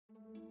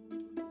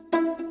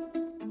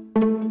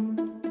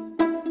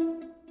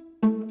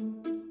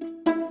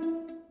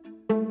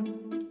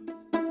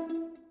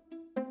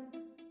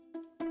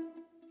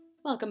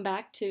welcome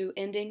back to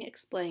Ending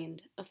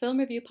Explained, a film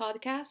review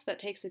podcast that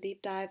takes a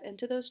deep dive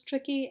into those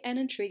tricky and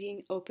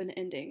intriguing open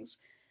endings.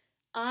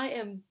 I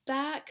am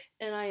back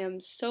and I am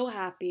so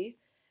happy.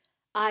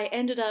 I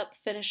ended up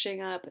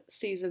finishing up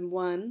season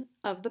 1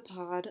 of the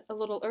pod a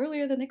little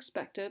earlier than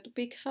expected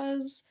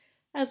because,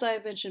 as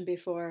I've mentioned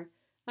before,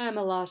 I'm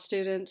a law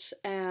student,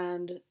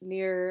 and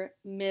near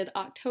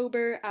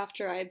mid-October,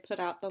 after I'd put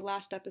out the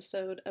last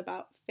episode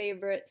about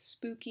favorite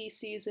spooky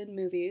season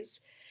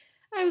movies,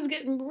 I was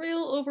getting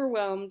real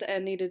overwhelmed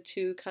and needed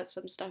to cut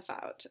some stuff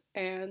out.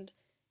 And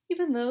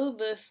even though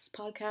this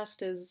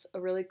podcast is a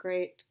really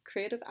great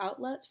creative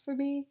outlet for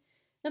me,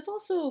 it's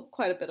also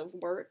quite a bit of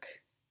work,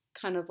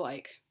 kind of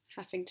like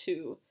having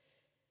to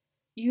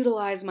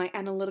utilize my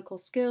analytical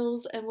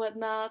skills and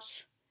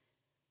whatnot.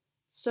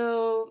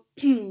 So,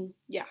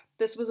 yeah,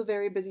 this was a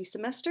very busy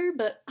semester,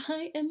 but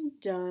I am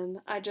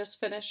done. I just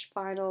finished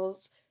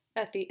finals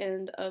at the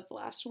end of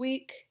last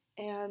week,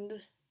 and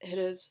it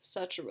is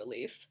such a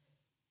relief.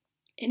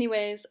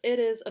 Anyways, it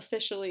is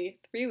officially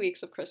 3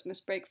 weeks of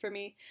Christmas break for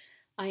me.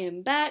 I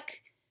am back.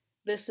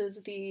 This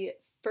is the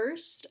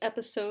first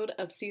episode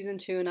of season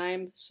 2, and I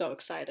am so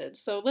excited.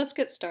 So let's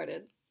get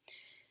started.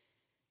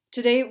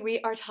 Today we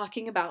are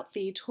talking about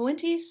the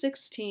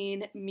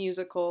 2016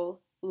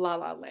 musical La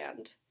La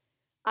Land.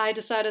 I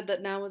decided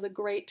that now was a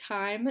great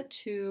time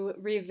to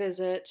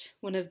revisit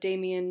one of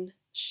Damien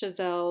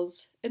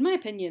Chazelle's, in my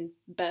opinion,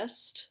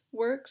 best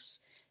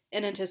works,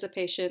 in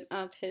anticipation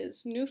of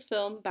his new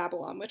film,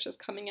 Babylon, which is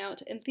coming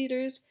out in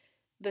theaters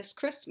this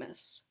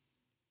Christmas.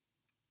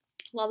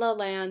 La La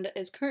Land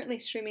is currently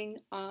streaming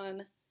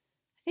on,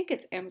 I think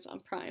it's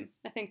Amazon Prime.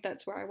 I think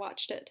that's where I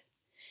watched it.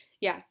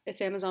 Yeah, it's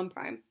Amazon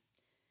Prime.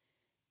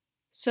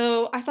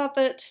 So I thought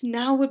that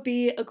now would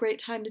be a great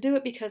time to do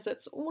it because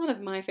it's one of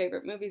my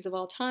favorite movies of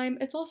all time.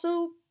 It's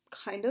also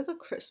kind of a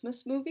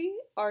Christmas movie,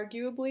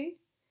 arguably.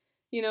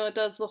 You know, it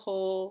does the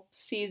whole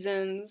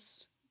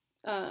seasons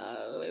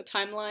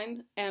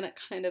timeline, and it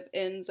kind of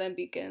ends and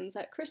begins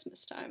at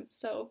Christmas time.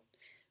 So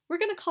we're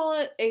going to call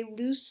it a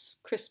loose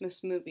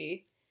Christmas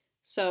movie.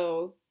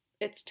 So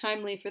it's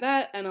timely for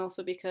that, and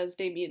also because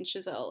Damien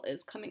Chazelle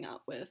is coming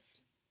out with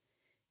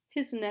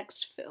his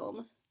next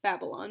film,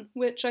 Babylon,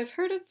 which I've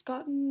heard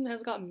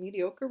has gotten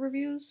mediocre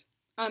reviews.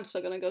 I'm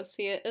still going to go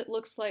see it. It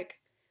looks like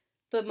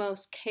the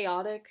most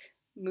chaotic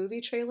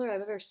movie trailer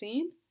I've ever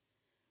seen.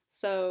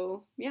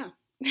 So, yeah.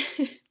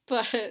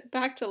 But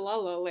back to La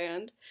La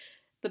Land.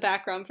 The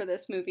background for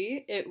this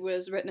movie, it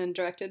was written and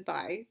directed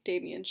by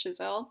Damien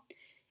Chazelle.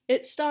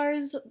 It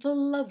stars the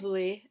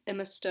lovely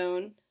Emma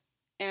Stone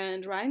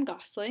and Ryan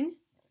Gosling.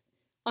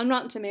 On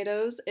Rotten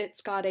Tomatoes,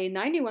 it's got a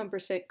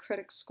 91%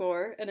 critic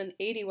score and an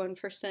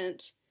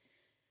 81%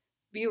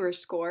 viewer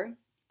score.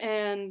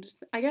 And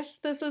I guess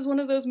this is one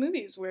of those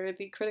movies where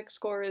the critic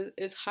score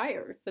is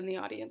higher than the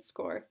audience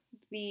score.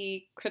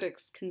 The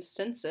critics'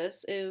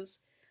 consensus is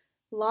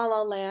La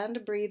La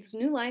Land breathes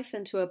new life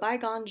into a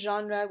bygone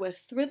genre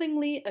with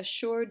thrillingly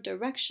assured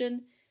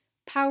direction,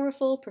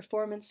 powerful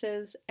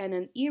performances, and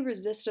an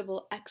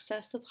irresistible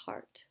excess of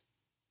heart.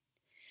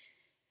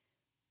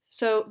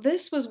 So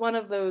this was one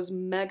of those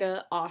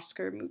mega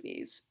Oscar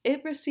movies.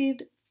 It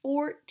received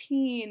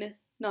 14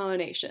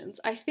 nominations.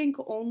 I think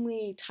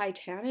only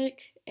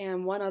Titanic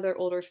and one other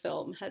older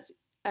film has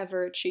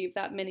ever achieved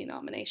that many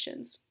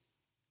nominations.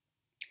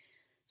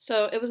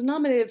 So it was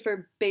nominated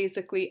for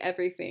basically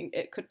everything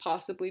it could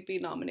possibly be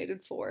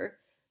nominated for,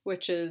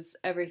 which is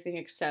everything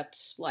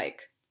except,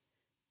 like,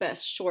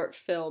 best short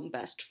film,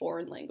 best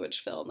foreign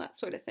language film, that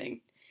sort of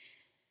thing.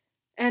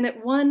 And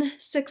it won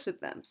 6 of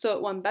them. So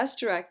it won Best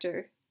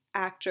Director,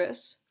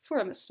 Actress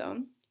for Emma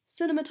Stone,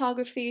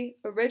 Cinematography,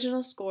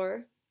 Original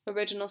Score,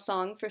 Original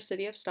Song for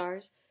City of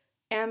Stars,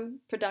 and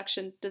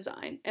Production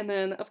Design. And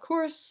then, of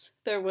course,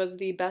 there was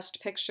the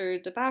Best Picture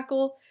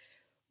debacle,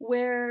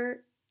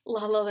 where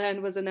La La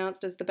Land was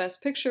announced as the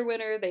Best Picture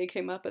winner. They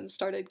came up and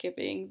started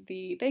giving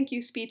the thank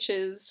you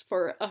speeches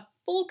for a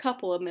full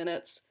couple of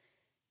minutes,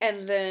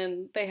 and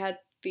then they had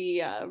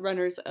the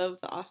runners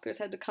of the Oscars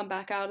had to come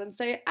back out and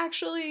say,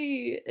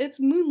 actually, it's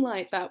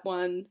Moonlight that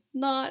won,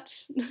 not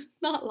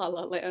La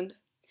La Land.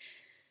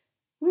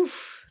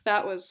 Oof,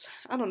 that was,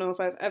 I don't know if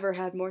I've ever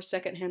had more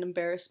secondhand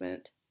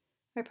embarrassment.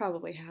 I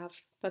probably have,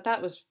 but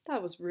that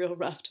was real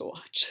rough to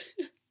watch.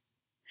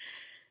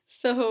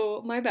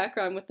 So, my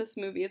background with this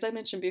movie, as I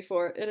mentioned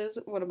before, it is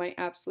one of my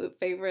absolute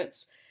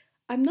favorites.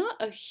 I'm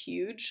not a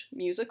huge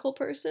musical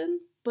person,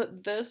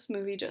 but this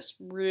movie just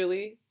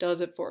really does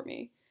it for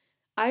me.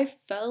 I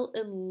fell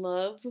in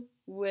love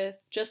with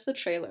just the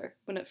trailer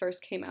when it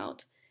first came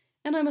out,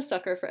 and I'm a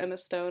sucker for Emma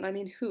Stone. I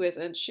mean, who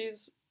isn't?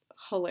 She's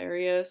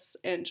hilarious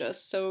and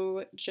just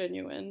so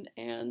genuine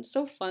and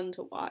so fun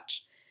to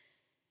watch.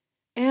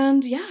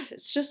 And yeah,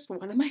 it's just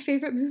one of my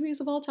favorite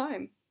movies of all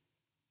time.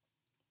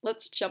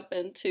 Let's jump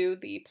into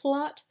the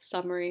plot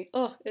summary.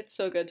 Oh, it's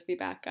so good to be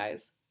back,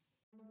 guys.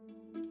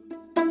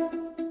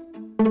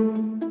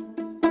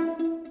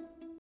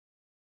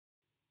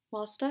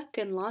 While stuck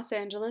in Los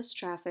Angeles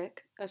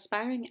traffic,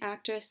 aspiring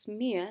actress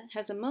Mia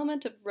has a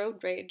moment of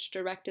road rage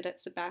directed at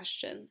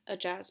Sebastian, a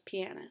jazz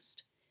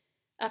pianist.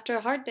 After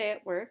a hard day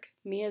at work,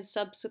 Mia's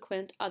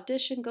subsequent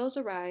audition goes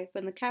awry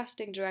when the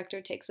casting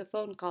director takes a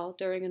phone call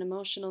during an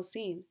emotional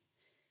scene.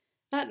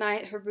 That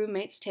night, her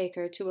roommates take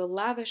her to a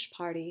lavish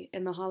party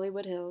in the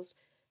Hollywood Hills,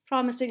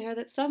 promising her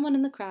that someone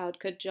in the crowd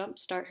could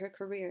jumpstart her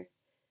career.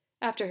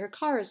 After her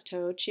car is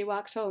towed, she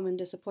walks home in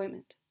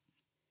disappointment.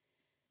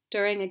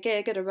 During a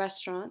gig at a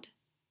restaurant,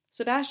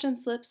 Sebastian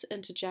slips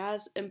into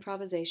jazz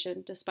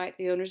improvisation despite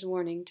the owner's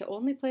warning to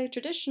only play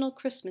traditional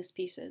Christmas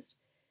pieces.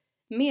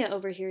 Mia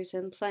overhears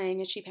him playing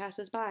as she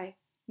passes by.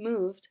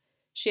 Moved,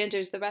 she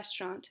enters the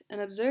restaurant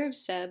and observes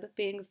Seb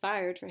being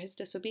fired for his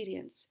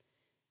disobedience.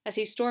 As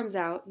he storms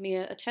out,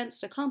 Mia attempts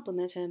to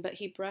compliment him, but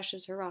he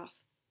brushes her off.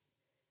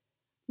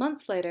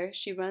 Months later,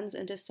 she runs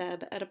into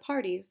Seb at a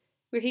party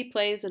where he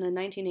plays in a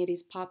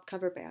 1980s pop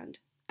cover band.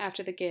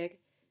 After the gig,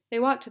 they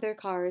walk to their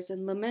cars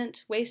and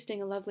lament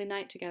wasting a lovely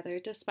night together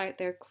despite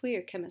their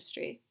clear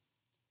chemistry.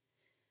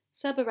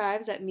 Seb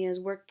arrives at Mia's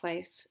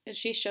workplace, and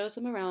she shows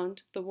him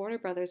around the Warner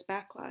Brothers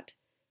backlot,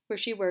 where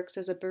she works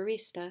as a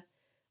barista,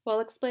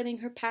 while explaining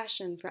her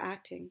passion for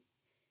acting.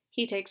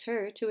 He takes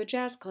her to a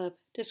jazz club,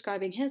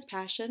 describing his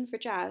passion for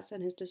jazz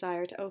and his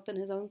desire to open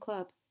his own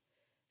club.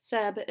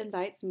 Seb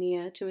invites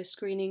Mia to a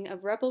screening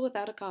of Rebel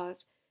Without a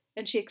Cause,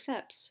 and she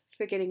accepts,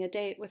 forgetting a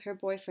date with her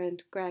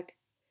boyfriend, Greg.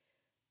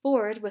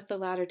 Bored with the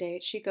latter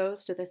date, she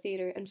goes to the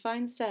theater and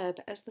finds Seb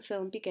as the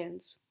film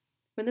begins.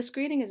 When the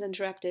screening is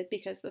interrupted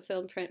because the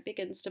film print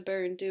begins to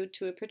burn due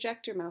to a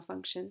projector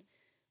malfunction,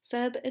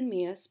 Seb and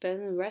Mia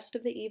spend the rest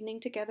of the evening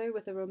together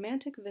with a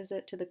romantic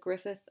visit to the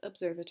Griffith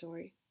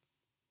Observatory.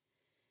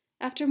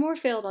 After more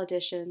failed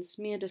auditions,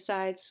 Mia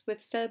decides,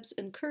 with Seb's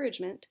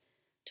encouragement,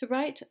 to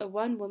write a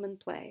one-woman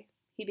play.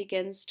 He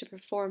begins to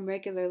perform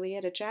regularly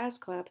at a jazz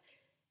club,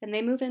 and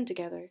they move in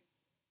together.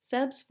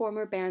 Seb's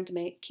former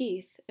bandmate,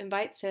 Keith,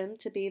 invites him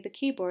to be the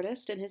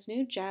keyboardist in his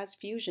new jazz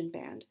fusion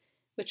band,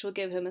 which will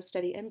give him a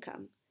steady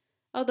income.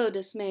 Although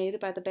dismayed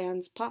by the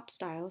band's pop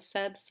style,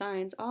 Seb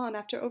signs on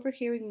after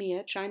overhearing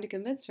Mia trying to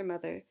convince her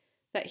mother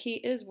that he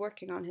is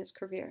working on his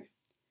career.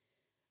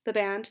 The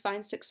band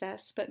finds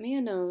success, but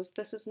Mia knows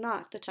this is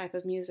not the type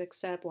of music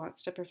Seb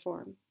wants to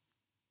perform.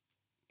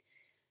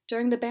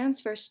 During the band's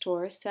first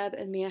tour, Seb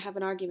and Mia have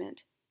an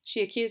argument.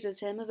 She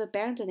accuses him of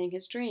abandoning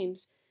his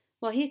dreams,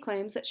 while he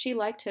claims that she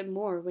liked him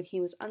more when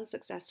he was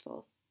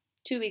unsuccessful.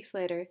 2 weeks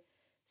later,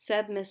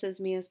 Seb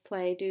misses Mia's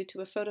play due to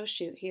a photo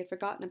shoot he had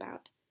forgotten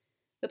about.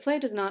 The play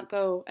does not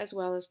go as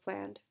well as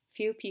planned.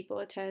 Few people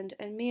attend,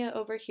 and Mia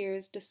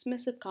overhears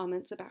dismissive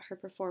comments about her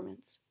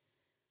performance.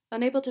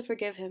 Unable to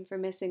forgive him for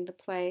missing the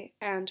play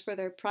and for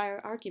their prior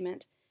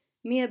argument,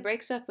 Mia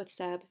breaks up with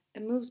Seb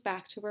and moves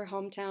back to her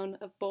hometown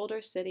of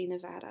Boulder City,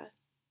 Nevada.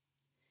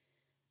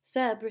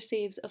 Seb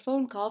receives a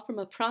phone call from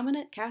a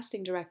prominent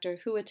casting director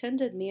who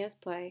attended Mia's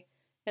play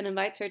and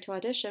invites her to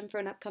audition for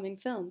an upcoming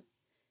film.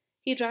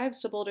 He drives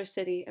to Boulder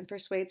City and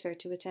persuades her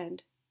to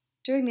attend.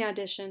 During the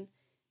audition,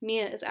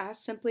 Mia is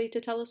asked simply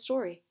to tell a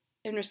story.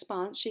 In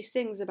response, she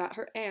sings about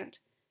her aunt,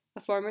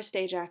 a former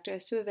stage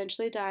actress who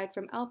eventually died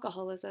from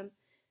alcoholism,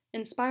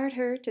 inspired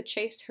her to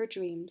chase her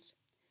dreams.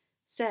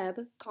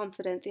 Seb,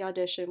 confident the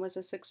audition was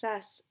a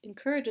success,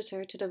 encourages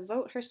her to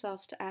devote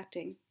herself to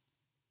acting.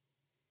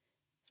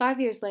 5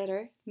 years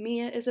later,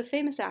 Mia is a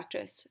famous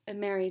actress and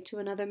married to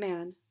another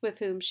man, with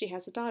whom she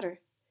has a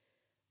daughter.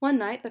 One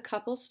night, the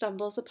couple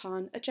stumbles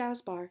upon a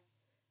jazz bar.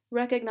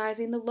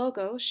 Recognizing the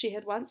logo she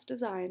had once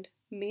designed,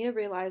 Mia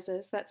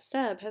realizes that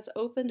Seb has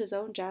opened his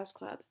own jazz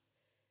club.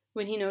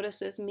 When he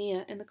notices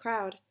Mia in the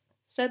crowd,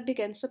 Seb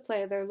begins to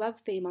play their love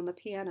theme on the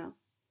piano.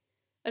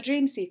 A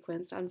dream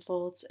sequence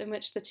unfolds in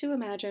which the two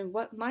imagine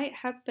what might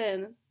have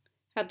been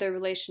had their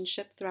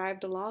relationship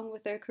thrived along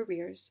with their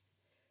careers.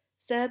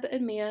 Seb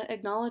and Mia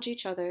acknowledge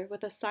each other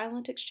with a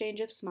silent exchange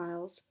of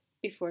smiles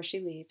before she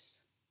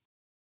leaves.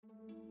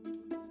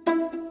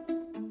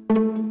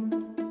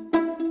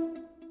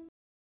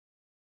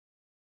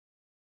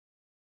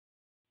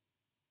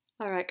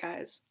 Alright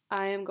guys,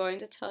 I am going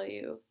to tell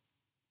you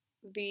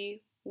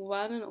the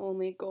one and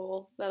only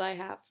goal that I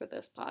have for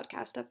this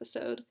podcast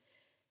episode,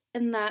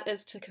 and that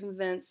is to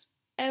convince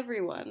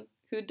everyone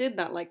who did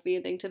not like the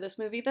ending to this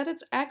movie that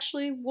it's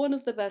actually one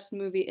of the best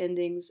movie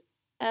endings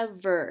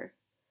ever.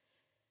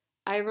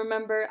 I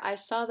remember I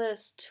saw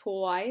this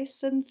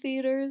twice in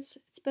theaters.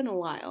 It's been a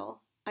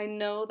while. I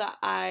know that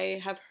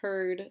I have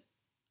heard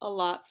a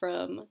lot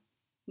from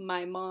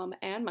my mom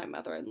and my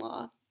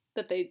mother-in-law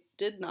that they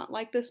did not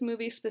like this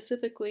movie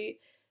specifically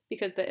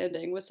because the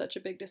ending was such a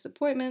big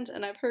disappointment,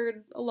 and I've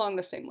heard along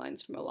the same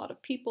lines from a lot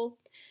of people.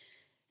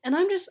 And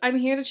I'm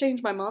here to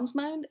change my mom's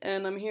mind,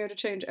 and I'm here to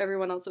change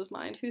everyone else's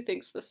mind who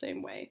thinks the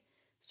same way.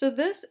 So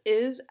this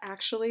is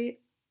actually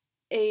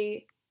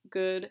a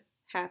good,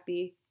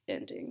 happy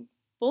ending.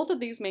 Both of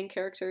these main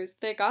characters,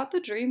 they got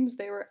the dreams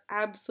they were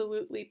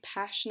absolutely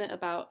passionate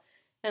about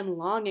and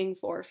longing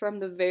for from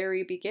the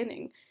very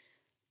beginning.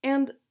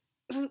 And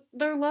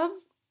their love,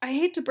 I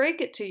hate to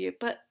break it to you,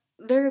 but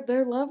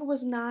their love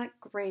was not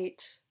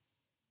great.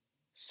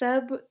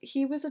 Seb,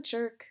 he was a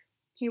jerk.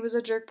 He was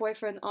a jerk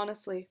boyfriend,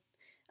 honestly.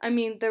 I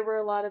mean, there were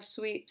a lot of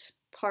sweet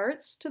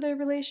parts to their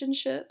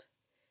relationship.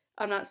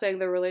 I'm not saying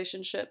their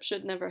relationship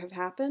should never have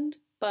happened,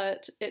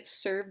 but it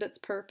served its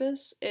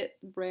purpose. It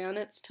ran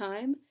its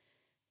time,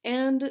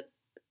 and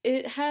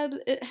it had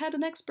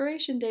an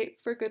expiration date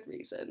for good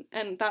reason,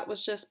 and that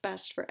was just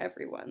best for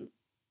everyone.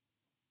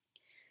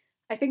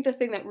 I think the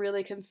thing that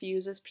really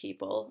confuses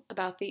people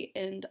about the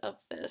end of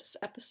this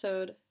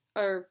episode,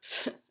 or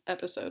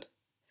episode,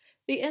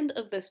 the end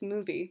of this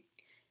movie,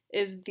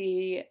 is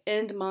the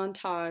end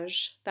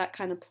montage that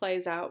kind of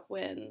plays out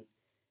when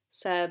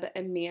Seb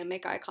and Mia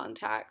make eye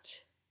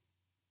contact.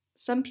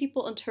 Some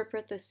people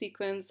interpret this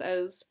sequence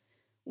as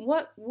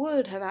what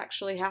would have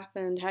actually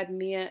happened had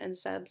Mia and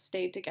Seb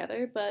stayed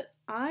together, but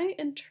I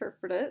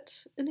interpret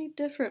it in a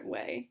different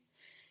way.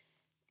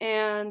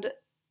 And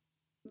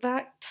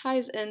that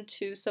ties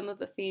into some of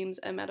the themes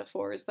and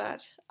metaphors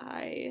that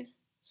I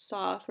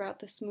saw throughout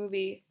this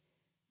movie.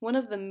 One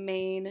of the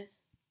main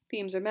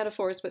themes or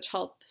metaphors which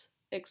helps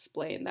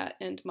explain that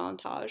end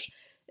montage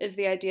is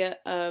the idea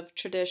of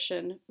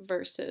tradition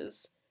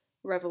versus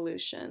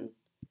revolution,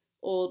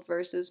 old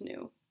versus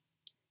new.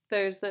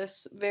 There's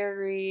this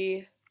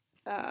very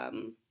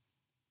on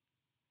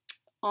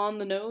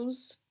the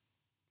nose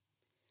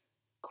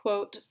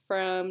quote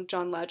from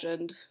John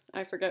Legend.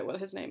 I forget what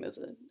his name is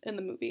in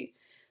the movie.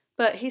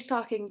 But he's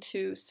talking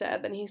to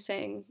Seb and he's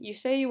saying, "You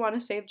say you want to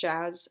save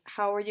jazz.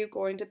 How are you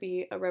going to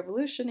be a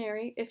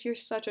revolutionary if you're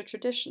such a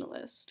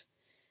traditionalist?"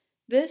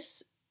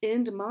 This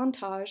end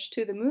montage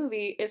to the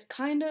movie is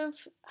kind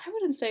of, I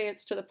wouldn't say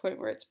it's to the point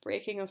where it's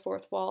breaking a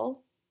fourth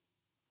wall,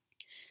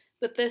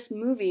 but this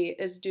movie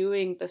is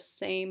doing the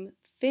same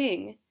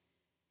thing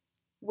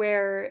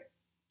where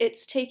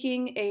it's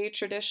taking a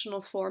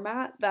traditional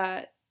format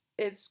that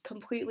is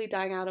completely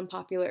dying out in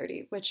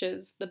popularity, which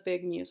is the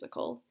big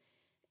musical.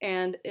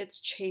 And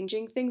it's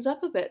changing things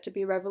up a bit to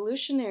be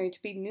revolutionary,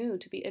 to be new,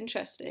 to be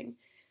interesting.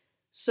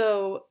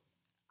 So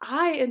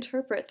I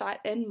interpret that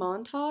end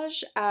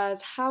montage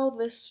as how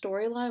this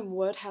storyline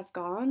would have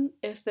gone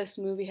if this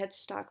movie had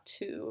stuck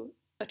to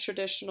a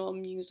traditional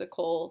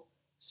musical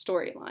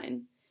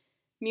storyline.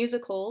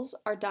 Musicals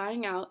are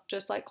dying out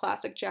just like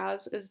classic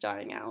jazz is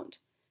dying out.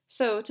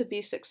 So to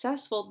be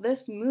successful,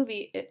 this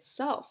movie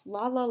itself,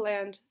 La La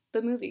Land,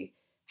 the movie,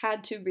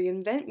 had to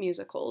reinvent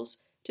musicals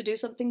to do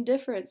something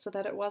different so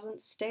that it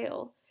wasn't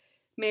stale.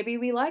 Maybe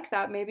we like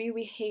that. Maybe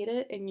we hate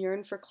it and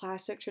yearn for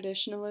classic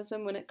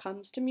traditionalism when it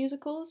comes to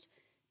musicals.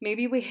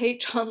 Maybe we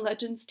hate John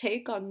Legend's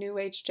take on New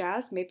Age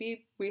jazz.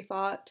 Maybe we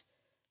thought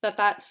that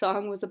that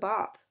song was a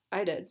bop.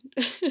 I did.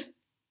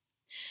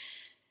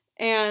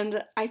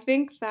 And I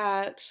think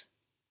that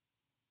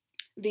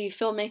the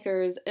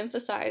filmmakers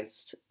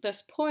emphasized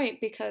this point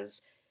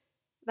because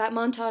that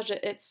montage,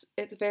 it's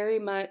very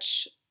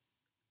much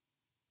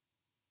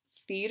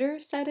theater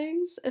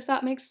settings, if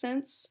that makes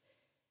sense.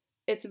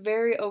 It's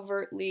very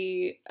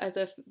overtly as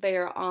if they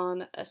are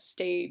on a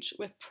stage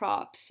with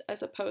props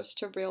as opposed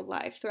to real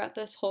life throughout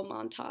this whole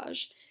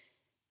montage.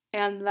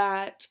 And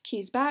that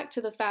keys back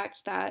to the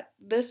fact that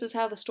this is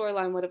how the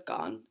storyline would have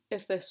gone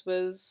if this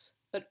was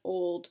an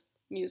old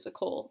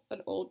musical,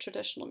 an old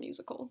traditional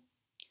musical.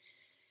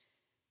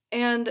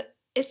 And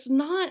this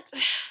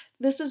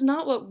is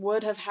not what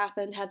would have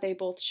happened had they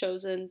both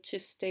chosen to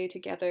stay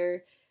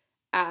together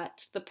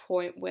at the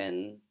point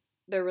when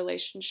their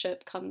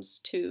relationship comes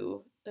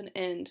to an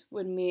end,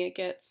 when Mia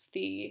gets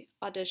the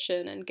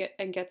audition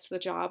and gets the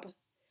job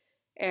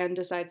and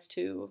decides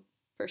to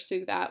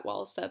pursue that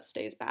while Seb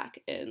stays back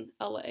in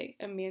LA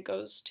and Mia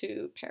goes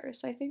to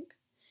Paris, I think.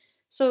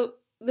 So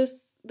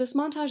this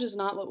montage is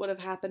not what would have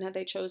happened had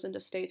they chosen to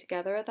stay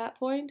together at that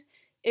point.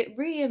 It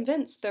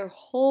reinvents their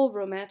whole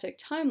romantic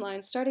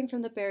timeline starting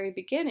from the very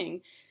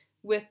beginning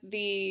with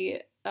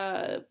the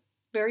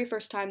very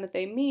first time that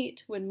they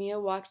meet when Mia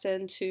walks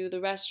into the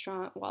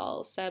restaurant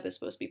while Seb is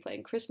supposed to be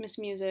playing Christmas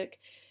music.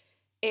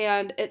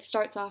 And it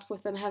starts off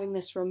with them having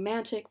this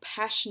romantic,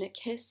 passionate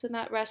kiss in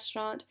that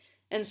restaurant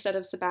instead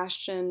of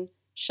Sebastian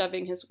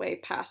shoving his way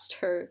past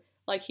her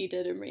like he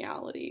did in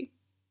reality.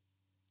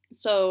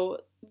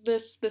 So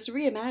this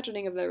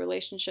reimagining of their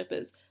relationship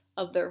is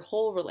of their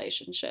whole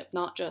relationship,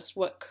 not just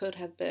what could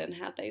have been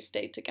had they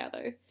stayed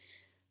together.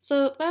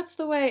 So that's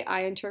the way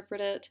I interpret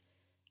it.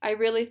 I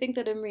really think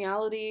that in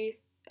reality,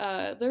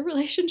 their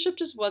relationship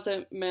just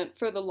wasn't meant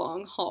for the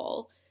long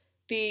haul.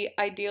 The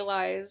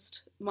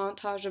idealized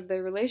montage of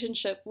their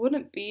relationship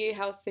wouldn't be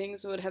how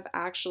things would have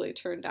actually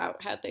turned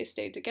out had they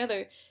stayed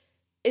together.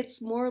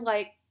 It's more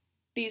like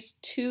these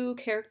two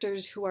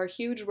characters who are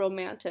huge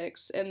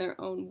romantics in their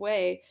own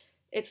way.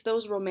 It's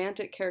those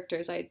romantic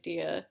characters'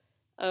 idea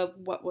of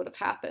what would have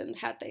happened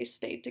had they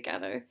stayed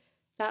together.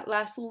 That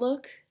last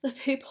look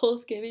that they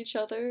both give each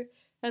other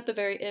at the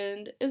very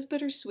end is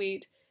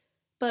bittersweet,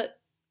 but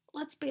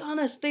let's be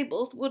honest, they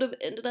both would have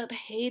ended up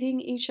hating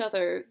each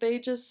other. They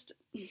just...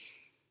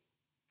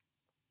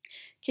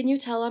 Can you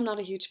tell I'm not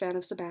a huge fan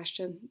of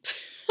Sebastian?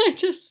 I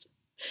just...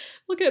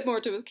 We'll get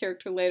more to his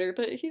character later,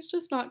 but he's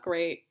just not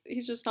great.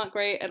 He's just not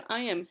great, and I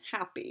am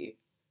happy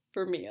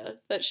for Mia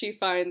that she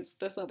finds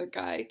this other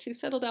guy to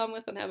settle down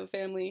with and have a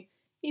family.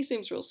 He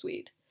seems real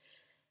sweet.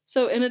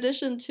 So, in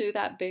addition to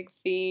that big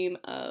theme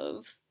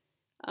of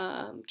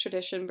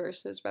tradition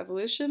versus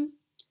revolution,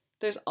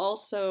 there's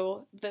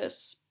also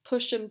this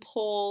push and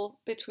pull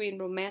between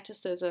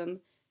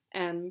romanticism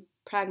and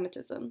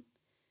pragmatism.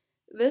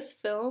 This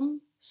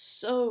film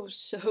so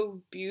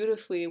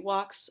beautifully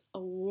walks a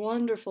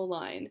wonderful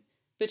line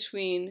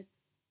between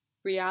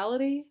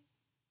reality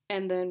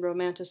and then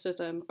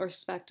romanticism or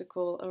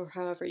spectacle or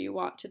however you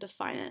want to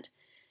define it.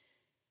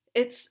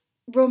 It's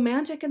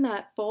romantic in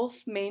that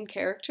both main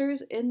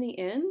characters, in the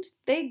end,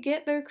 they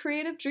get their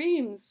creative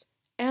dreams.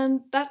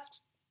 And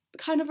that's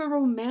kind of a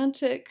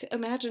romantic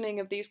imagining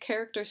of these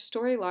character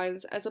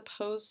storylines as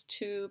opposed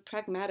to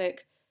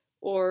pragmatic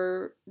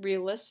or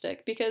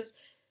realistic, because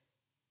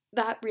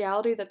that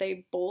reality that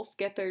they both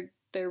get their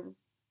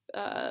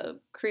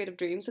creative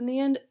dreams in the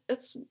end,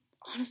 it's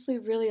honestly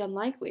really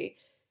unlikely.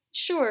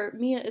 Sure,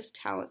 Mia is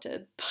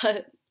talented,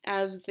 but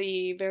as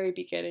the very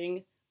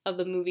beginning of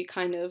the movie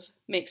kind of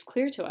makes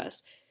clear to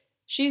us,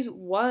 she's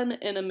one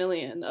in a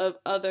million of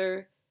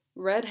other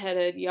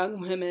redheaded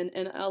young women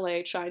in LA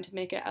trying to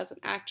make it as an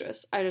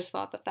actress. I just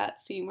thought that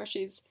scene where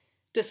she's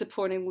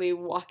disappointingly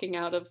walking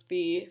out of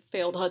the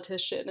failed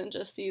audition and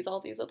just sees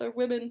all these other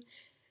women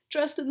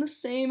dressed in the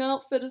same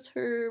outfit as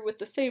her with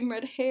the same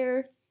red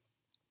hair.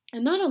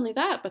 And not only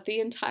that, but the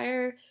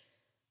entire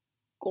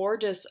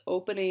gorgeous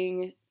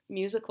opening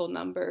musical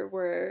number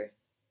where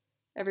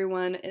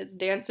everyone is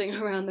dancing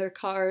around their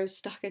cars,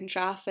 stuck in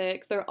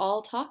traffic. They're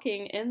all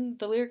talking in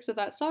the lyrics of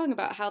that song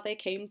about how they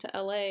came to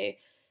LA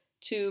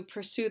to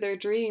pursue their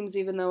dreams,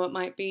 even though it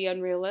might be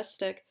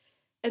unrealistic.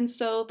 And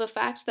so the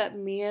fact that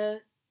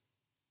Mia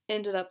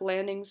ended up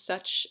landing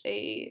such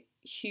a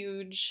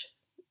huge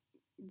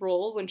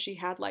role when she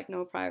had like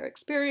no prior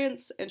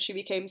experience, and she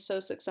became so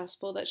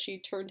successful that she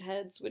turned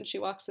heads when she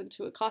walks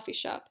into a coffee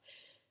shop.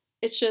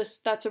 It's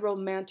just, that's a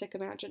romantic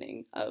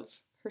imagining of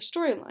her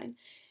storyline.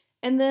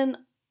 And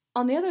then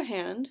on the other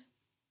hand,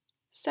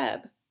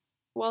 Seb,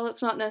 while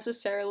it's not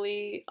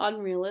necessarily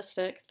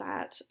unrealistic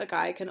that a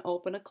guy can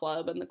open a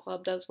club and the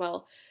club does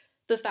well,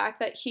 the fact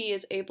that he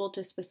is able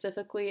to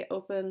specifically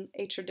open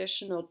a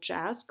traditional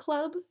jazz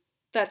club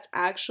that's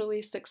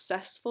actually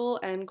successful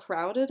and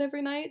crowded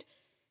every night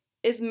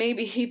is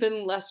maybe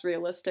even less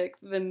realistic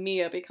than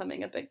Mia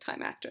becoming a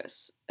big-time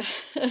actress.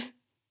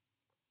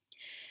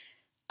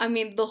 I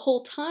mean, the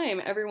whole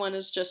time, everyone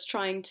is just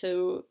trying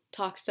to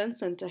talk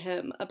sense into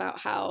him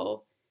about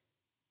how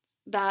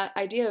that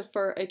idea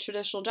for a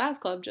traditional jazz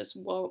club just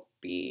won't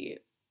be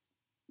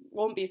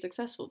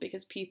successful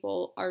because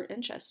people aren't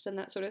interested in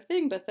that sort of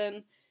thing. But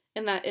then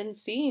in that end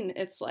scene,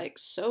 it's like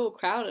so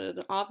crowded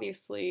and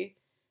obviously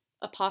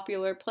a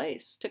popular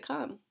place to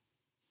come.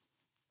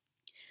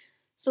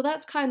 So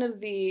that's kind of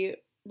the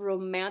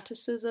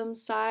romanticism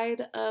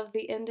side of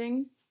the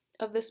ending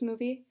of this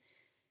movie.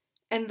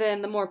 And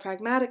then the more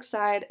pragmatic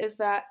side is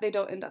that they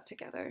don't end up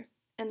together.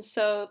 And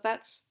so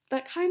that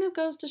kind of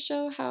goes to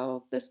show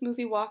how this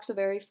movie walks a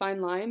very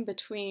fine line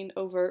between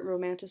overt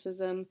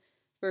romanticism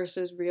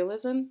versus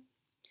realism.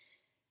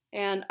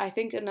 And I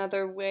think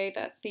another way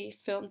that the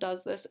film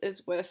does this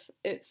is with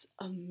its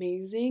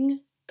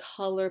amazing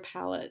color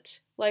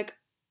palette. Like,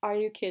 are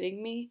you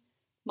kidding me?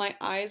 My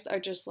eyes are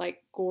just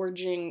like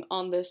gorging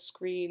on this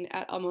screen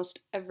at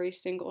almost every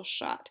single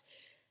shot.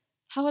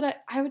 How would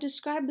I would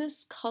describe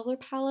this color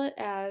palette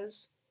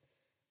as,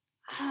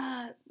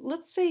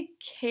 let's say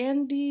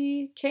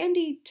candy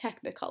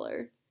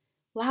Technicolor,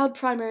 loud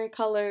primary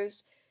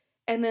colors,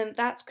 and then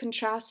that's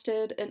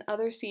contrasted in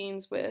other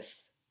scenes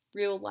with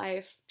real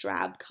life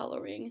drab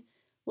coloring,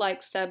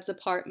 like Seb's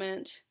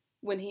apartment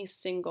when he's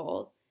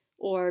single,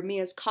 or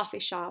Mia's coffee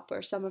shop,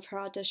 or some of her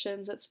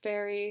auditions. It's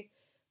very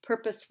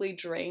purposefully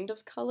drained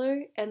of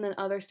color, and then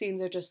other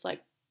scenes are just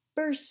like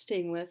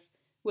bursting with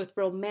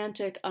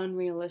romantic,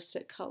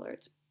 unrealistic color.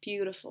 It's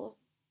beautiful.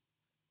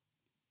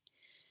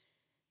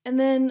 And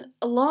then,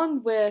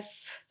 along with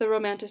the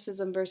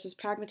romanticism versus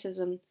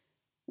pragmatism,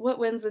 what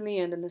wins in the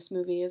end in this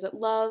movie? Is it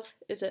love?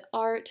 Is it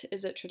art?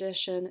 Is it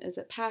tradition? Is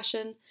it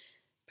passion?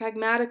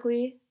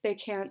 Pragmatically, they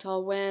can't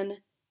all win.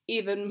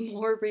 Even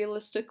more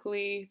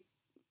realistically,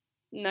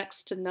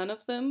 next to none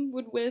of them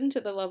would win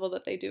to the level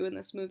that they do in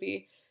this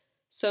movie.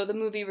 So the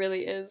movie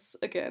really is,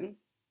 again,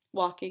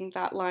 walking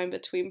that line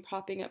between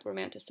propping up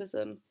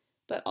romanticism,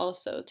 but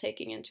also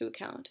taking into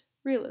account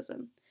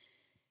realism.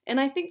 And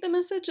I think the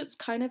message it's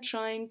kind of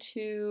trying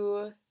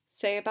to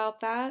say about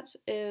that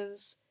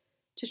is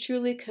to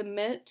truly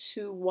commit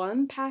to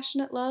one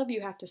passionate love,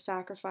 you have to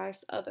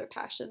sacrifice other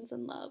passions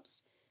and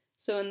loves.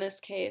 So in this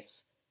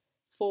case,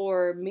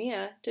 for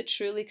Mia to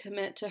truly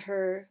commit to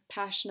her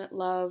passionate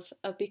love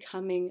of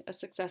becoming a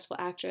successful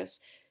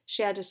actress,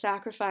 she had to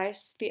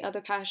sacrifice the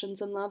other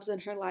passions and loves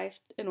in her life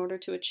in order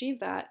to achieve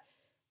that.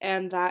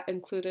 And that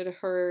included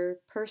her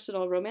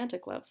personal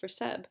romantic love for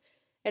Seb.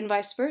 And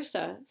vice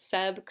versa.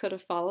 Seb could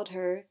have followed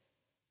her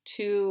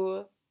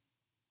to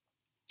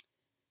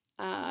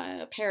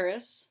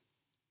Paris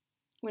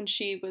when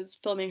she was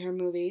filming her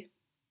movie,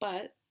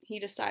 but he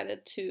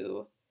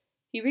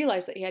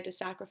realized that he had to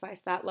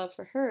sacrifice that love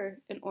for her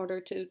in order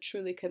to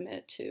truly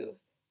commit to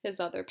his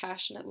other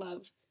passionate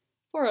love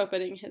for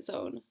opening his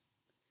own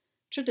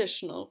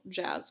traditional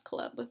jazz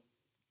club.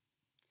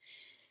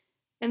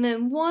 And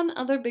then one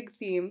other big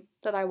theme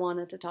that I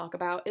wanted to talk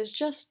about is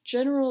just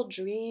general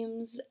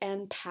dreams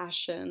and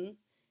passion.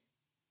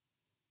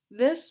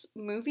 This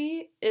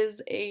movie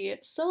is a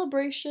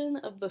celebration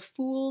of the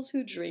fools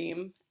who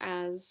dream,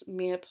 as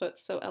Mia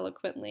puts so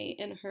eloquently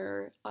in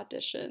her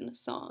audition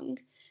song.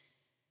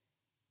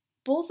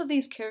 Both of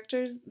these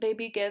characters, they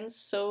begin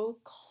so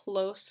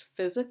close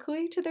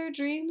physically to their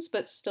dreams,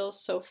 but still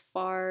so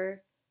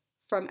far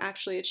from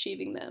actually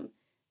achieving them.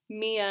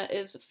 Mia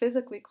is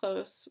physically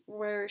close,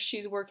 where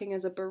she's working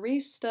as a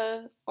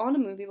barista on a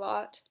movie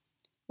lot,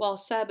 while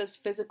Seb is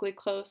physically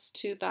close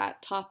to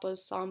that Tapas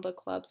Samba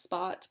Club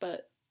spot,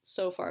 but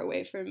so far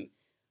away from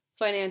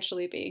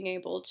financially being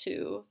able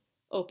to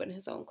open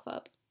his own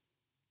club.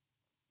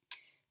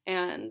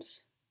 And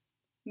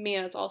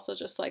Mia is also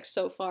just like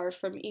so far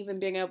from even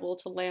being able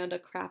to land a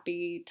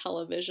crappy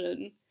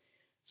television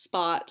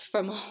spot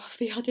from all of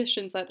the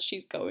auditions that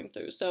she's going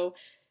through. So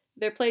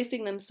they're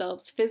placing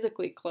themselves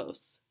physically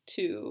close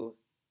to,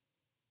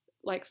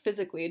 like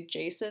physically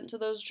adjacent to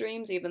those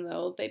dreams, even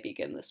though they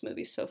begin this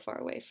movie so far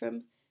away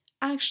from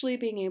actually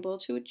being able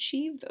to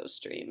achieve those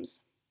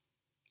dreams.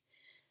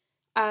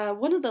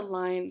 One of the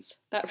lines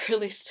that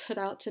really stood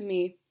out to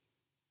me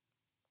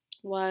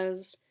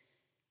was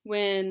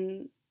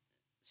when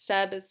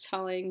Seb is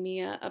telling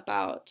Mia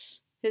about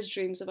his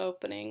dreams of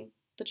opening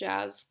the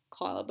jazz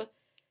club.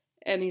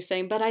 And he's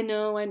saying, but I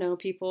know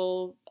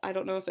people, I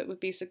don't know if it would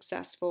be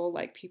successful,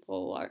 like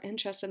people aren't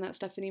interested in that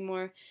stuff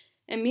anymore.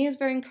 And Mia's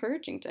very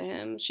encouraging to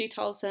him. She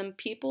tells him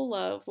people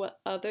love what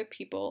other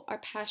people are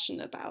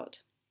passionate about.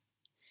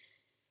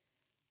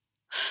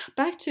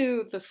 Back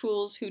to the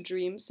Fools Who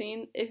Dream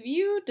scene. If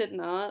you did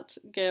not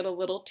get a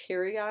little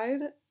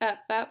teary-eyed at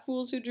that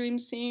Fools Who Dream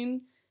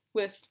scene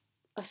with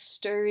a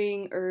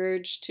stirring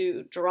urge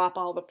to drop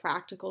all the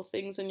practical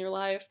things in your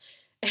life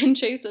and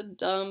chase a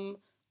dumb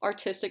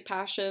artistic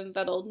passion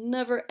that'll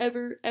never,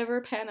 ever, ever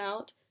pan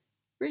out,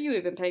 were you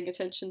even paying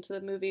attention to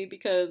the movie?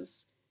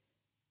 Because,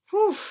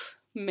 whew,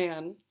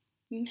 man,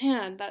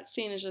 that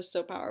scene is just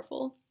so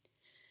powerful.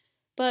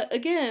 But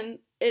again,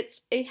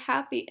 it's a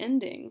happy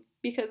ending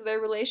because their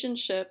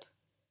relationship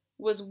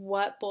was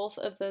what both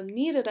of them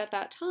needed at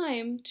that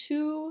time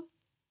to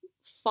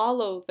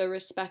follow their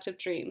respective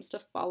dreams, to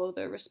follow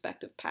their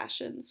respective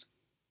passions.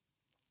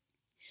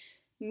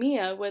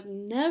 Mia would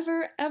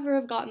never ever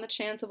have gotten the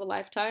chance of a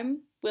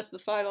lifetime with the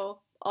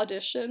final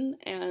audition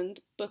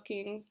and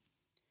booking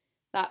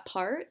that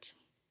part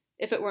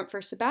if it weren't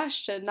for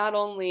Sebastian not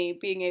only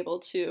being able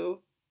to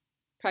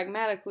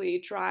pragmatically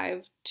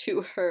drive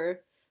to her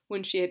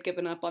when she had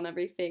given up on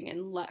everything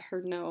and let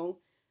her know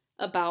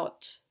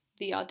about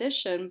the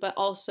audition, but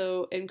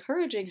also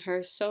encouraging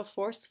her so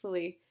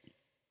forcefully,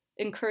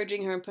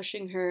 encouraging her and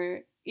pushing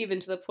her even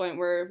to the point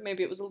where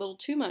maybe it was a little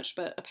too much,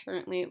 but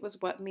apparently it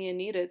was what Mia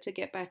needed to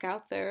get back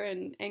out there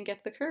and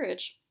get the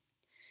courage.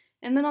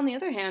 And then on the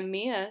other hand,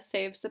 Mia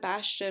saved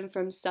Sebastian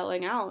from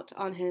selling out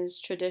on his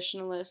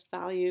traditionalist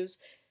values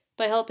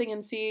by helping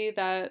him see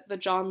that the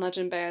John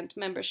Legend Band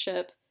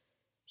membership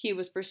he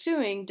was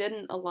pursuing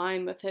didn't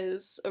align with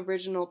his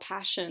original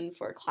passion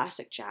for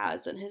classic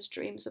jazz and his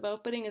dreams of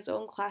opening his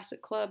own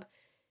classic club,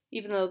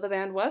 even though the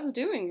band was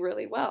doing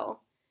really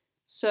well.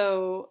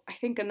 So I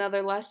think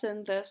another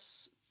lesson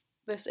this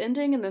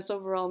ending and this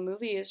overall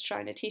movie is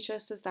trying to teach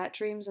us is that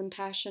dreams and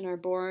passion are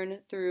born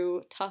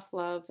through tough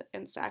love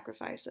and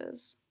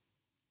sacrifices.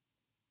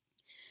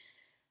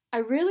 I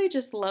really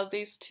just love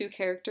these two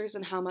characters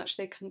and how much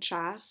they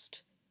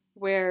contrast,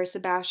 where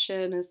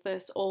Sebastian is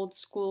this old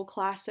school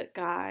classic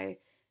guy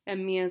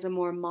and Mia's a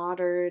more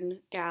modern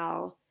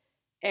gal.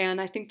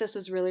 And I think this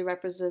is really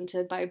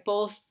represented by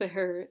both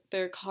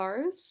their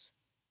cars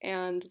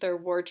and their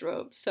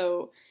wardrobe.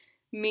 So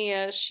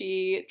Mia,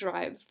 she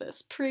drives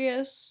this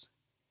Prius,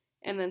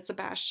 and then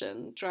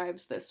Sebastian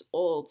drives this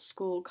old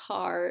school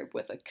car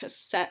with a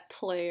cassette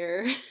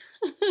player.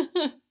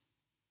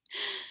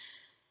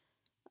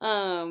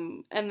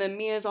 And then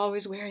Mia's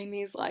always wearing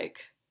these like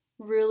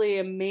really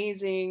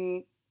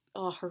amazing,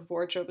 her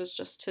wardrobe is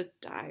just to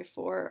die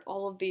for.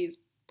 All of these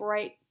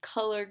bright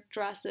colored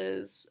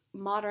dresses,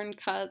 modern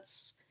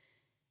cuts.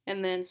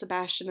 And then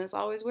Sebastian is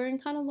always wearing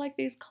kind of like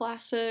these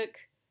classic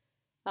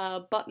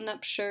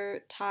button-up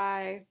shirt,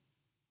 tie,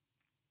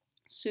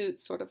 suit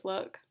sort of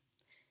look.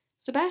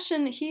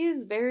 Sebastian, he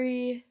is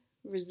very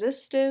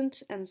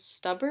resistant and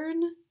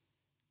stubborn.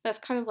 That's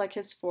kind of like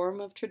his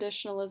form of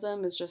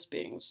traditionalism, is just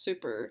being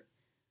super,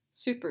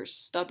 super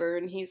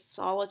stubborn. He's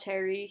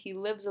solitary, he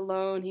lives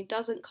alone, he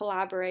doesn't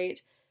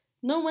collaborate.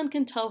 No one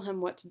can tell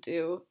him what to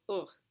do.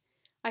 Ugh.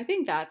 I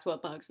think that's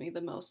what bugs me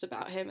the most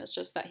about him, is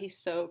just that he's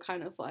so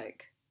kind of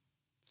like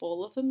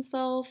full of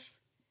himself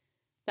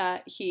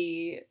that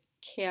he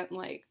can't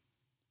like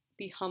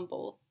be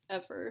humble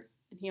ever.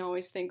 and he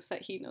always thinks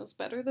that he knows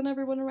better than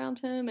everyone around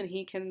him, and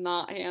he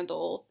cannot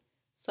handle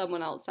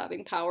someone else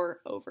having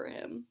power over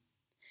him.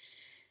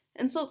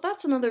 And so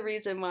that's another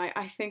reason why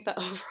I think that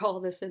overall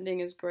this ending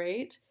is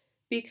great,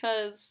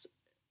 because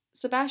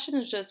Sebastian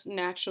is just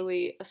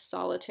naturally a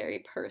solitary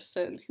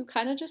person who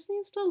kind of just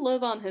needs to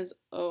live on his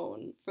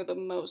own for the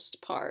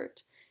most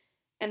part.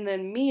 And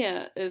then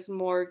Mia is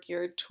more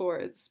geared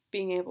towards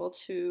being able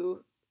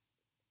to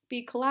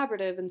be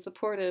collaborative and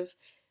supportive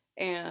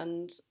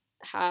and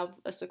have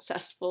a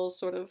successful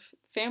sort of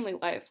family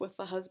life with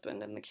the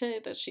husband and the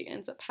kid that she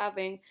ends up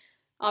having.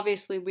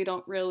 Obviously, we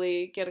don't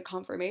really get a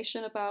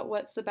confirmation about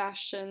what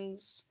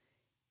Sebastian's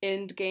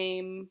end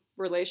game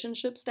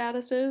relationship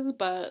status is,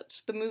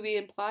 but the movie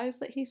implies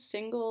that he's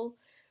single,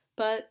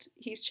 but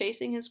he's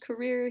chasing his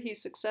career,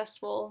 he's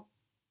successful.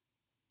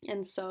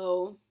 And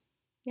so,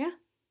 yeah,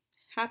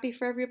 happy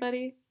for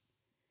everybody.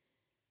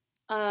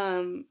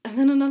 And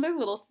then another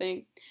little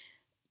thing.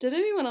 Did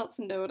anyone else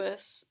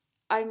notice?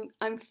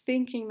 I'm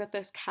thinking that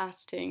this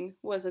casting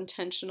was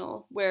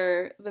intentional,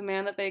 where the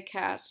man that they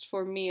cast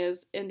for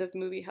Mia's end of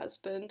movie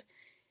husband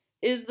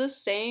is the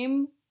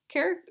same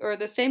character, or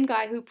the same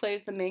guy who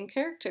plays the main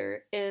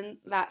character in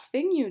That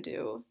Thing You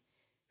Do,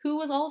 who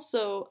was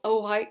also a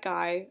white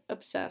guy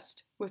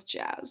obsessed with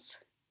jazz.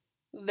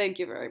 Thank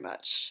you very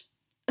much.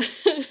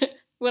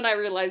 When I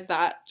realized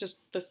that,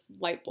 just this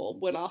light bulb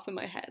went off in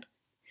my head.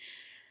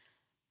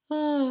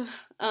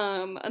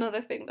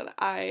 Another thing that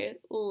I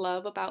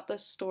love about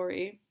this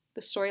story,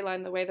 the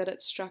storyline, the way that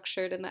it's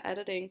structured in the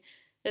editing,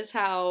 is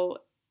how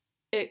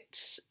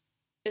it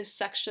is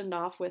sectioned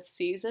off with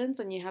seasons,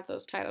 and you have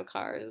those title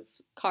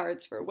cards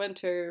for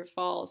winter,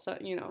 fall, so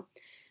you know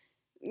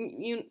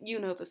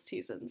the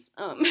seasons.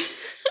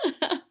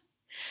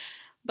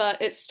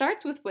 But it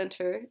starts with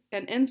winter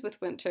and ends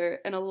with winter,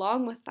 and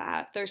along with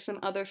that, there's some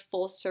other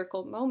full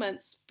circle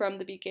moments from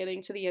the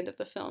beginning to the end of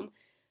the film.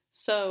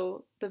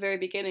 So the very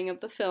beginning of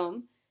the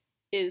film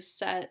is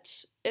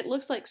set, it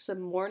looks like some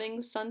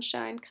morning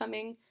sunshine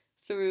coming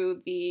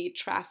through the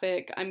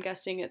traffic. I'm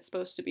guessing it's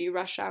supposed to be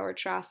rush hour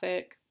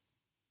traffic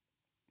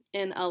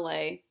in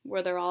LA,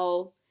 where they're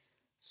all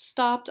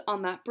stopped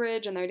on that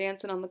bridge and they're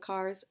dancing on the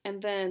cars.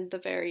 And then the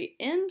very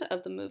end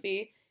of the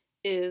movie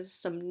is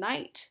some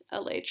night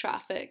LA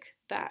traffic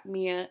that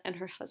Mia and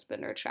her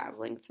husband are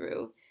traveling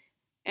through.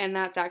 And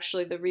that's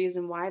actually the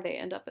reason why they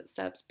end up at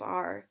Seb's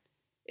bar,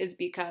 is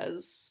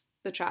because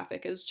the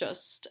traffic is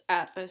just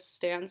at this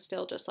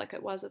standstill, just like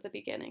it was at the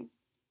beginning.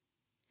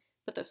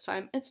 But this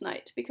time it's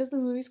night because the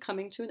movie's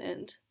coming to an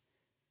end.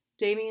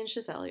 Damien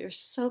Chazelle, you're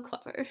so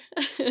clever.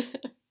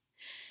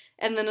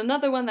 And then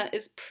another one that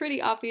is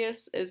pretty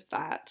obvious is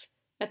that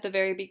at the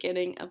very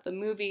beginning of the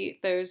movie,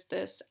 there's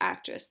this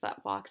actress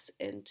that walks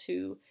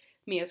into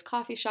Mia's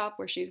coffee shop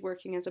where she's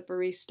working as a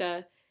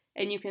barista,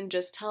 and you can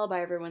just tell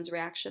by everyone's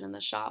reaction in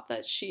the shop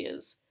that she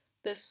is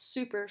this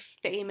super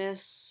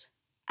famous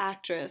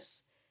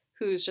actress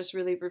who's just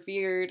really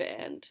revered,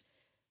 and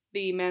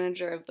the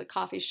manager of the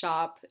coffee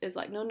shop is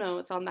like, no,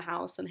 it's on the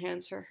house, and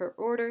hands her her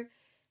order.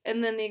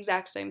 And then the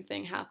exact same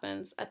thing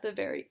happens at the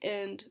very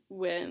end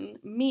when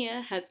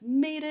Mia has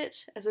made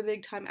it as a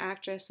big-time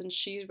actress and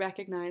she's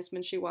recognized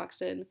when she walks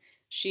in.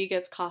 She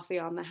gets coffee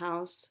on the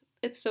house.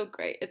 It's so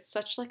great. It's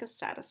such like a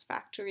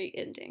satisfactory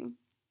ending.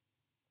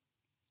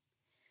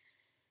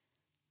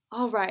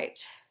 All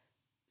right.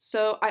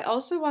 So I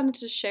also wanted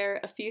to share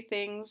a few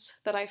things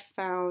that I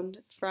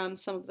found from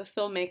some of the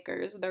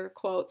filmmakers, their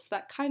quotes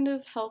that kind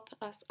of help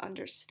us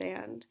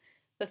understand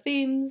the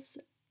themes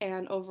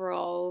and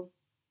overall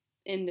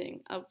ending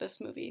of this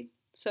movie.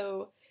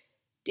 So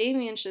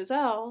Damien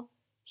Chazelle,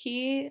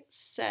 he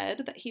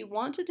said that he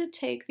wanted to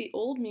take the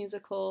old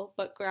musical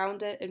but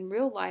ground it in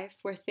real life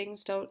where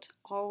things don't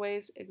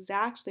always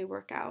exactly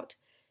work out.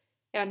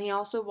 And he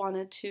also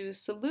wanted to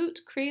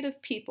salute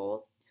creative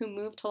people who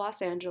moved to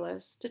Los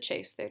Angeles to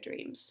chase their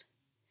dreams.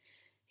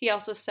 He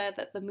also said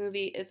that the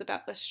movie is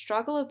about the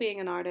struggle of being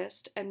an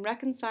artist and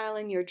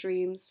reconciling your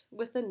dreams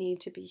with the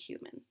need to be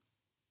human.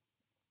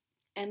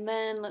 And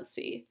then, let's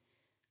see,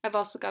 I've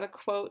also got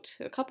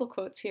a couple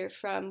quotes here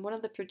from one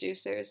of the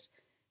producers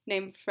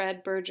named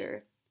Fred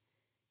Berger.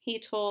 He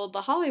told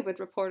The Hollywood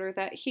Reporter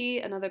that he,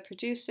 another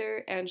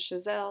producer, and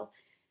Chazelle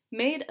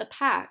made a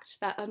pact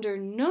that under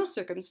no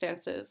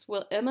circumstances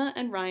will Emma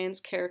and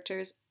Ryan's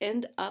characters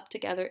end up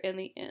together in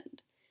the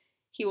end.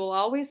 He will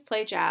always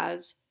play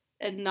jazz,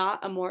 and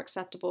not a more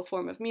acceptable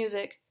form of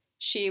music.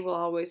 She will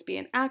always be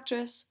an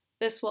actress.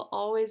 This will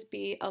always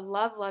be a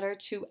love letter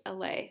to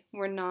LA.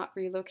 We're not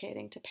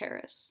relocating to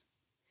Paris.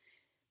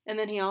 And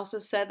then he also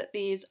said that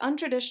these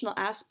untraditional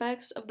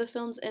aspects of the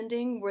film's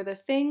ending were the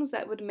things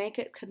that would make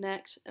it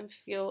connect and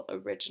feel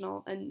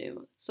original and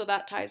new. So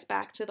that ties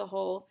back to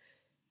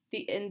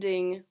the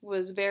ending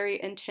was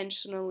very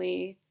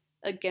intentionally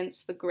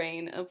against the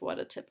grain of what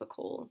a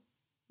typical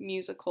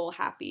musical,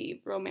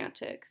 happy,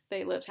 romantic,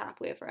 they lived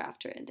happily ever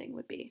after ending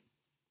would be.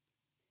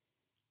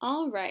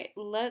 All right,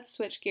 let's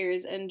switch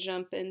gears and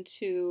jump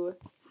into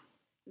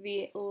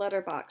the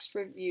Letterboxd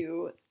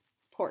review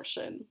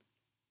portion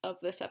of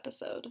this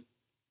episode.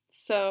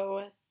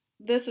 So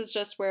this is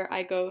just where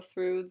I go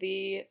through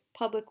the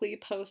publicly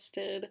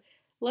posted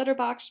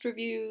Letterboxd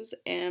reviews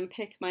and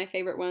pick my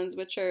favorite ones,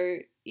 which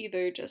are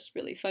either just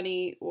really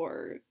funny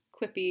or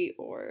quippy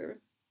or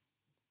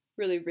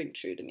really ring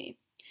true to me.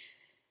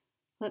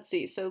 Let's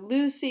see. So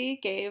Lucy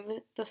gave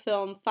the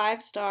film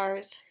 5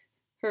 stars.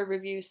 Her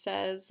review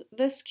says,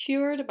 "This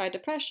cured my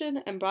depression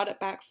and brought it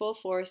back full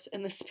force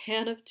in the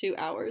span of 2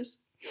 hours."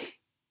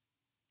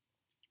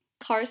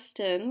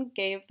 Karsten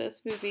gave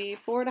this movie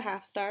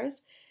 4.5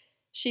 stars.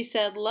 She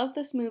said, "Love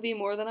this movie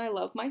more than I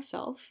love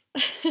myself."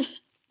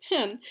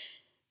 And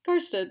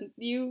Karsten,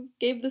 you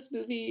gave this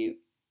movie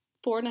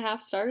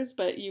 4.5 stars,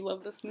 but you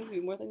love this movie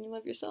more than you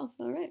love yourself.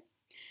 All right.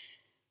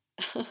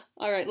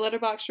 All right,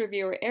 Letterboxd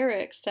reviewer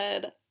Eric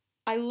said,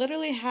 "I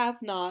literally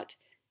have not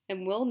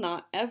and will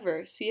not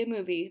ever see a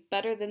movie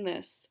better than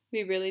this.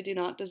 We really do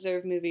not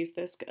deserve movies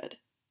this good."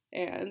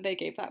 And they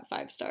gave that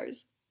 5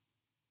 stars.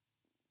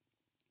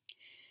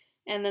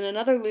 And then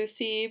another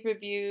Lucy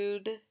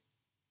reviewed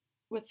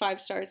with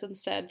 5 stars and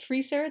said,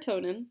 "Free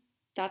serotonin."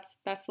 That's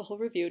the whole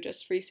review,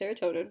 just free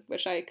serotonin,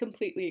 which I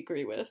completely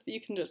agree with.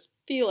 You can just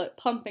feel it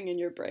pumping in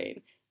your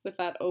brain with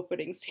that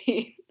opening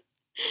scene.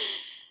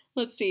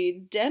 Let's see,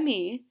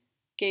 Demi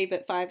gave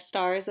it 5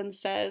 stars and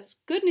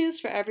says, "Good news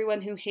for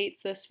everyone who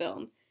hates this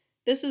film.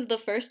 This is the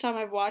first time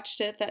I've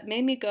watched it that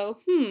made me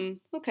go,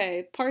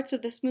 okay, parts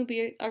of this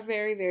movie are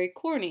very, very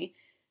corny.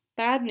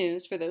 Bad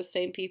news for those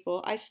same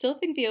people. I still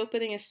think the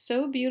opening is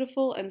so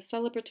beautiful and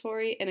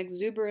celebratory and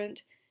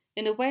exuberant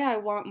in a way I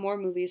want more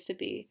movies to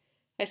be.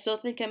 I still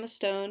think Emma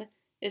Stone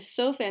is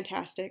so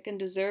fantastic and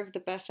deserved the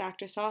Best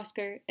Actress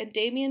Oscar, and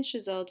Damien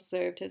Chazelle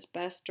deserved his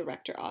Best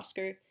Director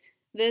Oscar.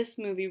 This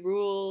movie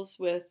rules,"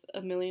 with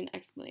a million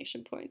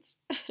exclamation points.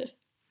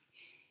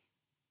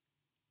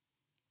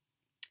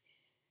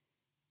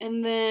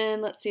 And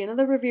then, let's see,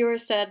 another reviewer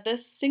said,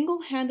 "This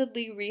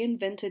single-handedly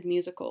reinvented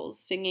musicals,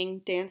 singing,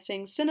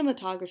 dancing,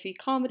 cinematography,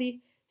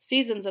 comedy,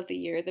 seasons of the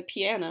year, the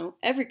piano,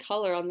 every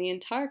color on the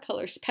entire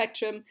color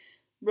spectrum,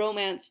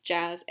 romance,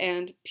 jazz,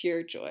 and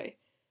pure joy.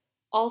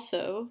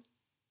 Also,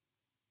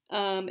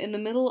 in the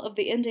middle of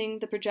the ending,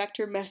 the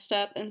projector messed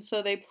up, and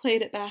so they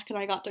played it back, and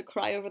I got to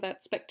cry over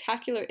that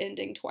spectacular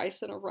ending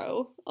twice in a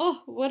row.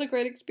 Oh, what a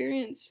great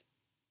experience."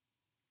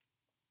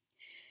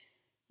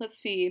 Let's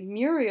see,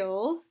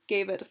 Muriel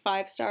gave it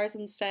 5 stars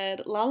and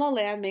said, "La La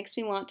Land makes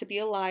me want to be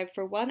alive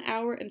for 1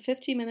 hour and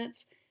 50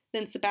 minutes.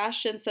 Then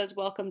Sebastian says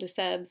welcome to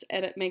Sebs,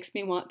 and it makes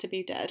me want to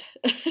be dead."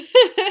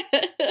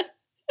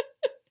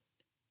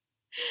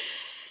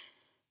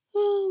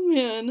 Oh,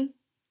 man.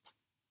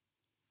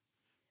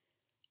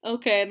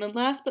 Okay, and then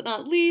last but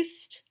not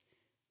least,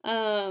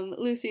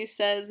 Lucy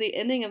says, "The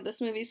ending of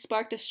this movie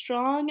sparked a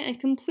strong and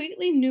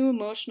completely new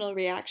emotional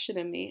reaction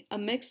in me, a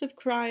mix of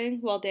crying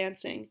while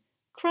dancing.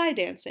 Cry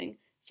dancing,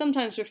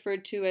 sometimes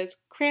referred to as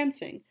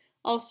crancing,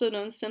 also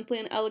known simply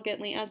and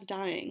elegantly as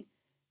dying.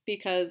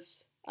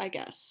 Because, I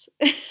guess."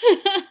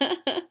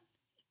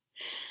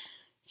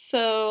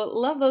 So,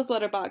 love those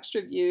Letterboxd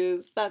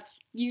reviews. That's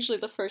usually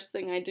the first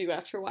thing I do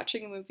after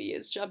watching a movie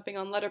is jumping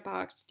on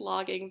Letterboxd,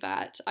 logging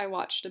that I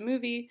watched a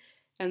movie,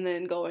 and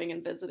then going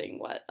and visiting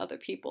what other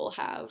people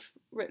have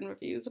written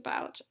reviews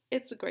about.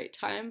 It's a great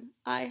time.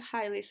 I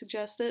highly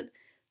suggest it.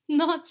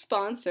 Not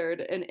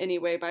sponsored in any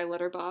way by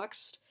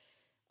Letterboxd.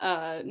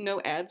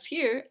 No ads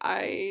here.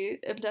 I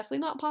am definitely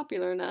not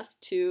popular enough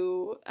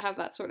to have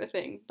that sort of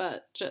thing,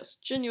 but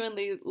just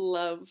genuinely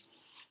love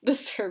the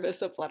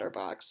service of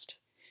Letterboxd.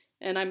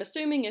 And I'm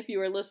assuming if you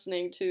are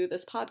listening to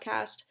this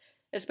podcast,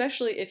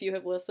 especially if you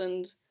have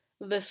listened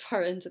this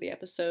far into the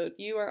episode,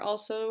 you are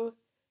also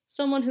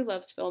someone who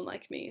loves film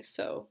like me.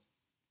 So,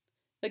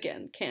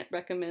 again, can't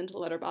recommend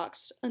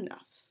Letterboxd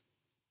enough.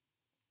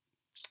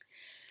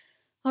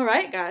 All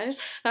right,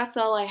 guys, that's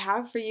all I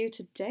have for you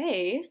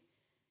today.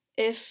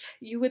 If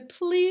you would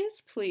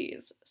please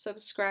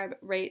subscribe,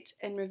 rate,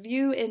 and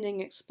review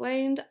Ending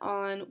Explained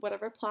on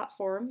whatever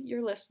platform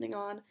you're listening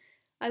on.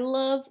 I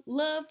love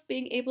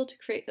being able to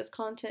create this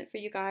content for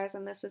you guys,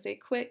 and this is a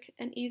quick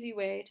and easy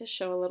way to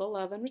show a little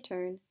love in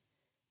return.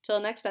 Till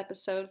next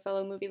episode,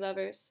 fellow movie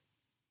lovers.